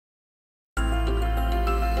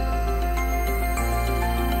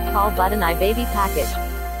Call Button iBaby Package.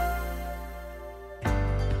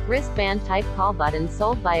 Wristband type call button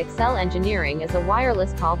sold by Excel Engineering is a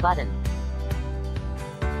wireless call button.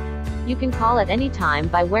 You can call at any time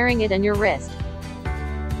by wearing it on your wrist.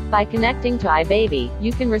 By connecting to iBaby,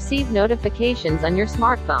 you can receive notifications on your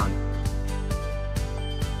smartphone.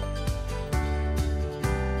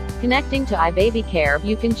 Connecting to iBaby Care,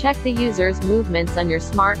 you can check the user's movements on your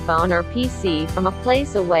smartphone or PC from a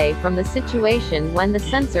place away from the situation when the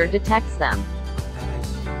sensor detects them.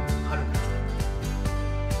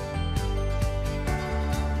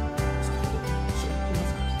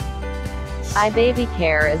 iBaby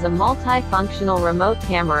Care is a multifunctional remote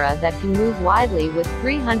camera that can move widely with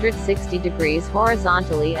 360 degrees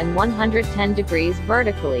horizontally and 110 degrees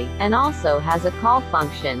vertically, and also has a call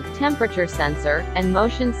function, temperature sensor, and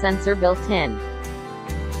motion sensor built in.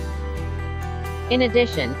 In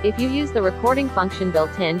addition, if you use the recording function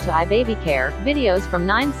built in to iBaby Care, videos from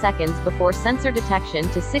 9 seconds before sensor detection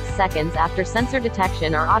to 6 seconds after sensor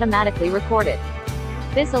detection are automatically recorded.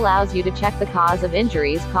 This allows you to check the cause of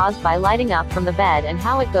injuries caused by lighting up from the bed and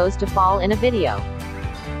how it goes to fall in a video.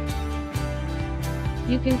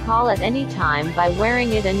 You can call at any time by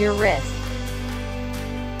wearing it on your wrist.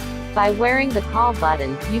 By wearing the call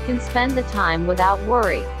button, you can spend the time without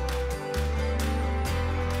worry.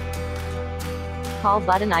 Call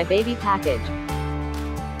Button iBaby Package.